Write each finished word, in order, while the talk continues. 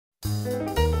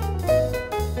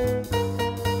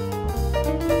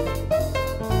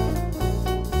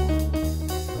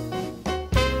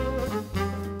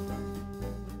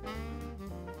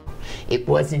it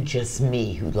wasn't just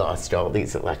me who lost all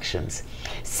these elections.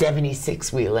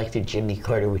 76, we elected Jimmy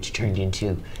Carter, which turned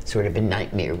into sort of a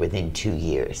nightmare within 2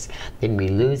 years. Then we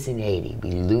lose in 80,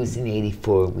 we lose in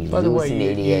 84, we lose in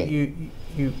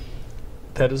 88.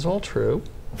 That is all true.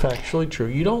 Factually true.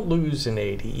 You don't lose in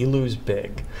 80, you lose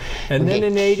big. And then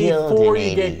in 84,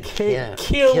 you get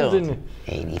killed in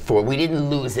 84. We didn't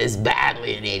lose as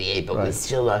badly in 88, but we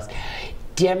still lost.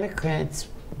 Democrats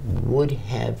were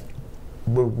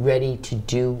ready to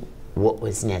do what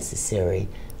was necessary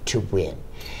to win.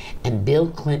 And Bill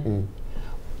Clinton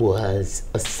was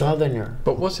a Southerner.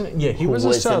 But wasn't he was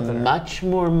a Southerner. Much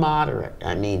more moderate.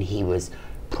 I mean, he was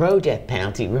pro-death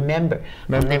penalty. Remember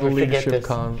I'll never forget this.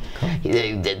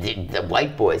 The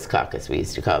White Boys Caucus, we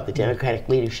used to call it, the Democratic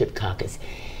Leadership Caucus.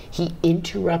 He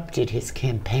interrupted his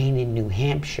campaign in New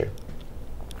Hampshire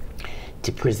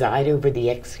to preside over the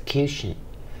execution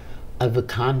of a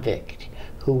convict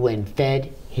who, when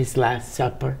fed his last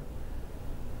supper,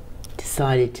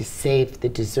 decided to save the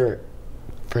dessert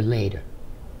for later.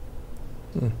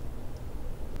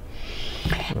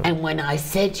 And when I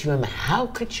said to him, how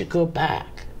could you go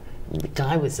back? The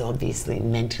guy was obviously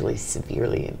mentally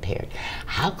severely impaired.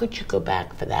 How could you go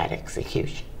back for that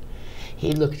execution?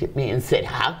 He looked at me and said,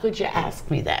 how could you ask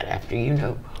me that after you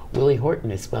know Willie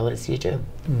Horton as well as you do?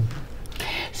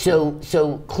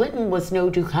 So Clinton was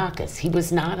no Dukakis. He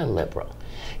was not a liberal.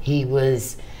 He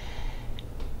was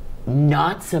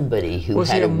not somebody who was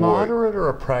had he a moderate or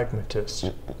a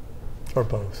pragmatist? Or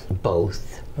both?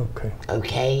 Both. Okay.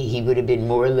 Okay, he would have been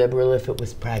more liberal if it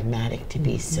was pragmatic to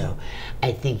be so.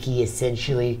 I think he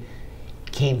essentially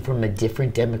came from a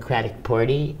different Democratic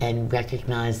Party and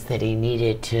recognized that he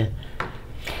needed to,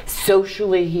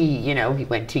 socially, he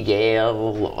went to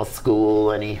Yale Law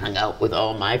School and he hung out with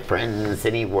all my friends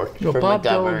and he worked for Bob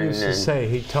McGovern. Dole used to say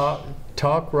he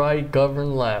talk right,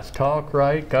 govern left. Talk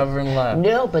right, govern left.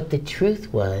 No, but the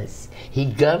truth was he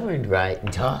governed right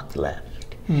and talked left.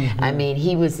 I mean,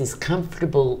 he was as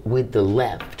comfortable with the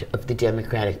left of the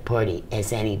Democratic Party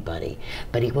as anybody,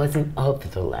 but he wasn't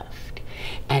of the left.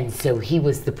 And so he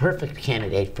was the perfect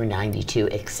candidate for 92,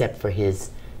 except for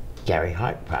his Gary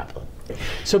Hart problem.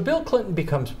 So Bill Clinton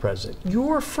becomes president.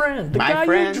 Your friend, the guy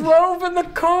friend. you drove in the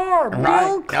car,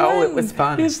 Bill Clinton, no, it was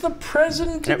fun. Is the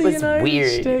president of the United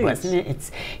States. It was weird, wasn't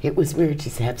it? It was weird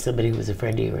to have somebody who was a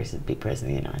friend of yours be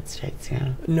president of the United States.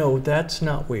 Yeah. No, that's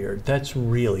not weird. That's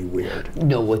really weird.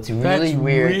 No, what's really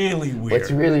weird? Really weird.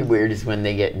 What's really weird is when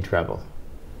they get in trouble.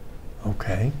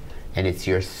 Okay. And it's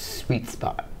your sweet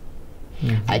spot.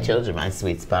 I told you my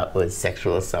sweet spot was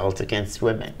sexual assault against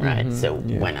women, right? So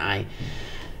when I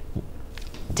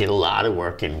did a lot of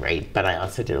work in rape, but I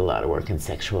also did a lot of work in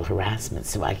sexual harassment.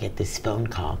 So I get this phone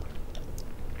call.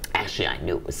 Actually, I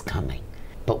knew it was coming.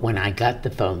 But when I got the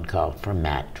phone call from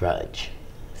Matt Drudge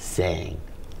saying,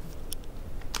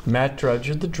 Matt Drudge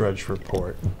of the Drudge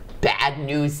Report. Bad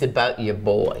news about your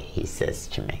boy, he says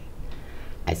to me.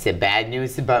 I said, bad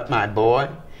news about my boy?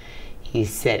 He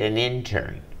said, an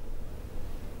intern.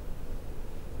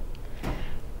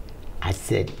 I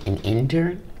said, an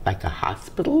intern? Like a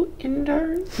hospital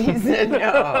intern? He said, no,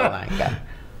 like a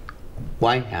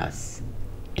White House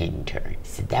intern. He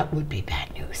said, that would be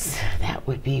bad news. That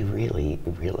would be really,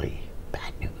 really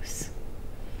bad news.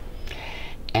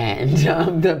 And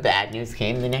the bad news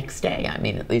came the next day. I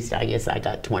mean, at least I guess I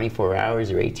got 24 hours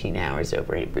or 18 hours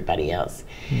over everybody else.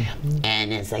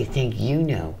 And as I think you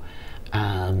know,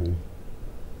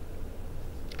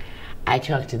 I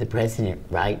talked to the president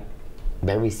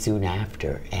very soon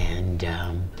after, and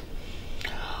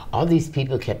all these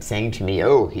people kept saying to me,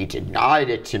 oh, he denied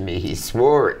it to me, he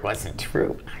swore it wasn't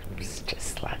true. I was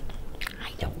just like,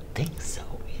 I don't think so,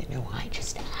 I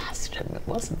just asked him, it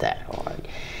wasn't that hard.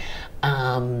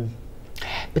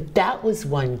 But that was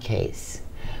one case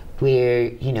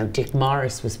where, Dick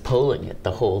Morris was polling it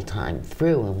the whole time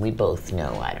through, and we both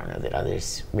know, I don't know that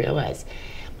others realize,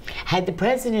 had the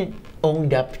president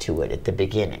owned up to it at the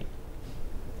beginning,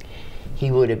 he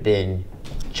would have been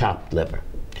chopped liver.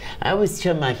 I always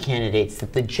tell my candidates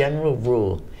that the general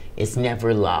rule is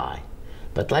never lie.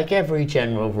 But like every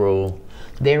general rule,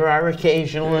 there are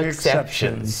occasional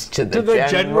exceptions to the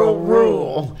general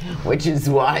rule, which is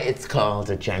why it's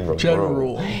called a general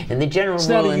rule. And the general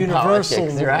rule in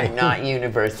politics, right, not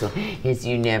universal, is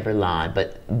you never lie.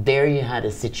 But there you had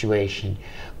a situation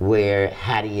where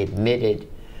had he admitted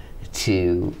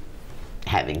to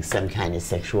having some kind of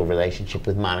sexual relationship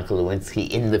with Monica Lewinsky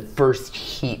in the first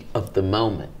heat of the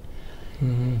moment,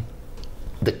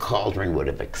 the cauldron would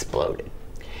have exploded.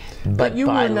 But you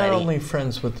were not only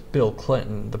friends with Bill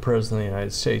Clinton, the President of the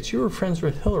United States, you were friends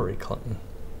with Hillary Clinton.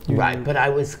 Right, but I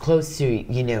was close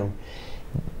to,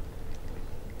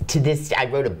 to this, I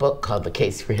wrote a book called The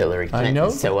Case for Hillary Clinton. I know.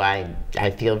 So I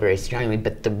feel very strongly,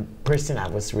 but the person I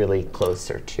was really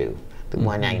closer to, the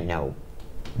one I know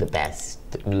the best,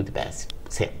 that knew the best,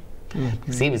 was him.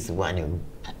 Because he was the one who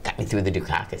got me through the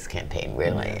Dukakis campaign,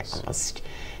 really, almost,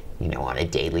 you know, on a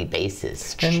daily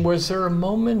basis. And was there a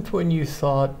moment when you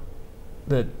thought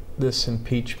that this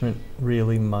impeachment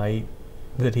really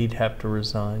that he'd have to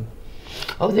resign?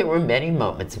 Oh, there were many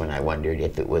moments when I wondered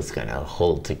if it was going to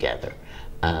hold together.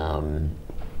 I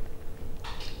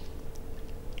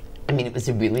mean, it was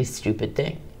a really stupid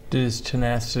thing. Did his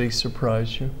tenacity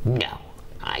surprise you? No.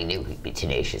 I knew he'd be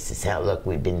tenacious as hell. Look,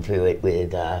 we've been through it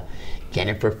with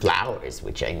Jennifer Flowers,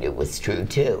 which I knew was true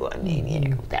too. I mean, you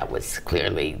know, that was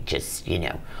clearly just, you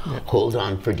know, hold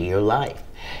on for dear life.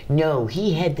 No,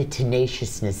 he had the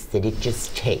tenaciousness that it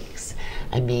just takes.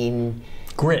 I mean...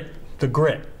 Grit. The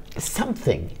grit.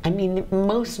 Something. I mean,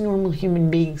 most normal human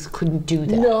beings couldn't do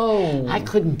that. No. I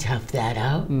couldn't tough that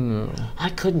out. No. I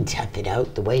couldn't tough it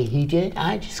out the way he did.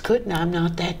 I just couldn't. I'm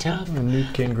not that tough. And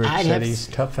Newt Gingrich said he's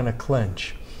tough in a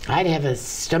clinch. I'd have a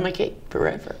stomachache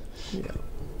forever. Yeah.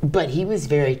 But he was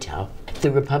very tough.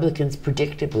 The Republicans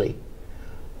predictably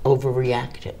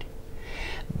overreacted.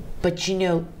 But you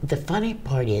know, the funny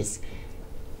part is,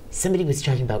 somebody was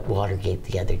talking about Watergate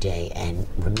the other day and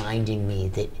reminding me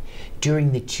that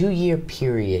during the 2-year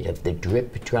period of the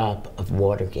drip drop of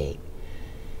Watergate,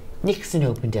 Nixon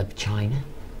opened up China,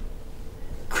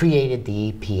 created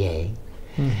the EPA.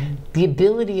 The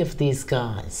ability of these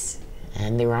guys,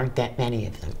 and there aren't that many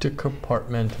of them, to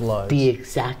compartmentalize. The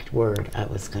exact word I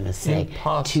was going to say.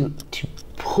 To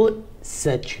put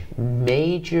such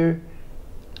major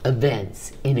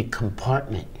events in a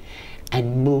compartment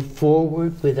and move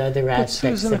forward with other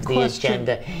aspects of the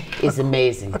agenda is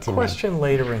amazing to me. A question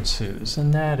later ensues,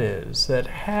 and that is that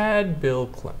had Bill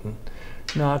Clinton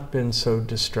not been so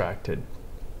distracted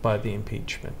by the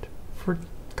impeachment for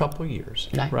a couple of years,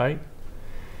 right?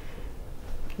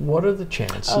 What are the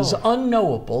chances,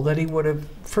 unknowable, that he would have,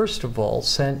 first of all,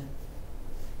 sent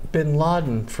bin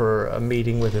Laden for a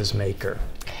meeting with his maker?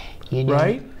 You know,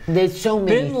 right? There's so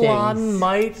many things. Bin Laden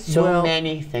might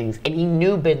many things, and he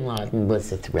knew bin Laden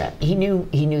was a threat. He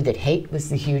knew that hate was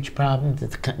the huge problem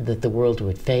that the world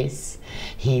would face.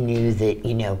 He knew that,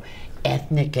 you know,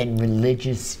 ethnic and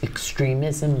religious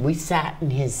extremism. We sat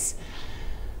in his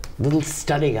little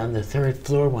study on the 3rd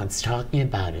floor once talking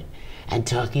about it and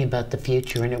talking about the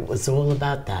future, and it was all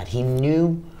about that. He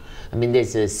knew. I mean,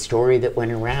 there's a story that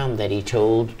went around that he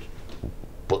told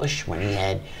Bush when he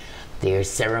had their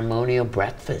ceremonial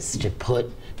breakfast to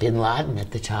put bin Laden at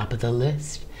the top of the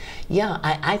list. Yeah,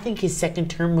 I think his second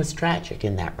term was tragic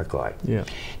in that regard. Yeah.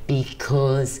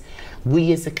 Because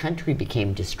we as a country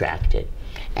became distracted.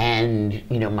 And,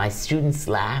 you know, my students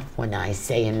laugh when I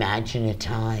say, imagine a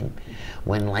time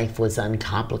when life was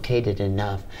uncomplicated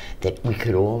enough that we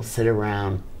could all sit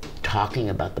around talking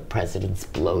about the president's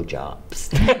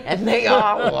blowjobs. And they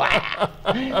all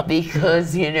laugh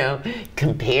because, you know,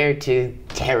 compared to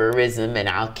terrorism and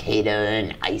Al-Qaeda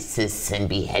and ISIS and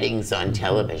beheadings on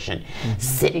television,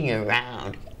 sitting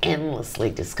around endlessly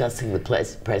discussing the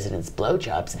president's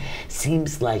blowjobs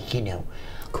seems like, you know,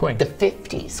 quaint. The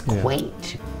 50s,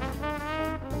 quaint.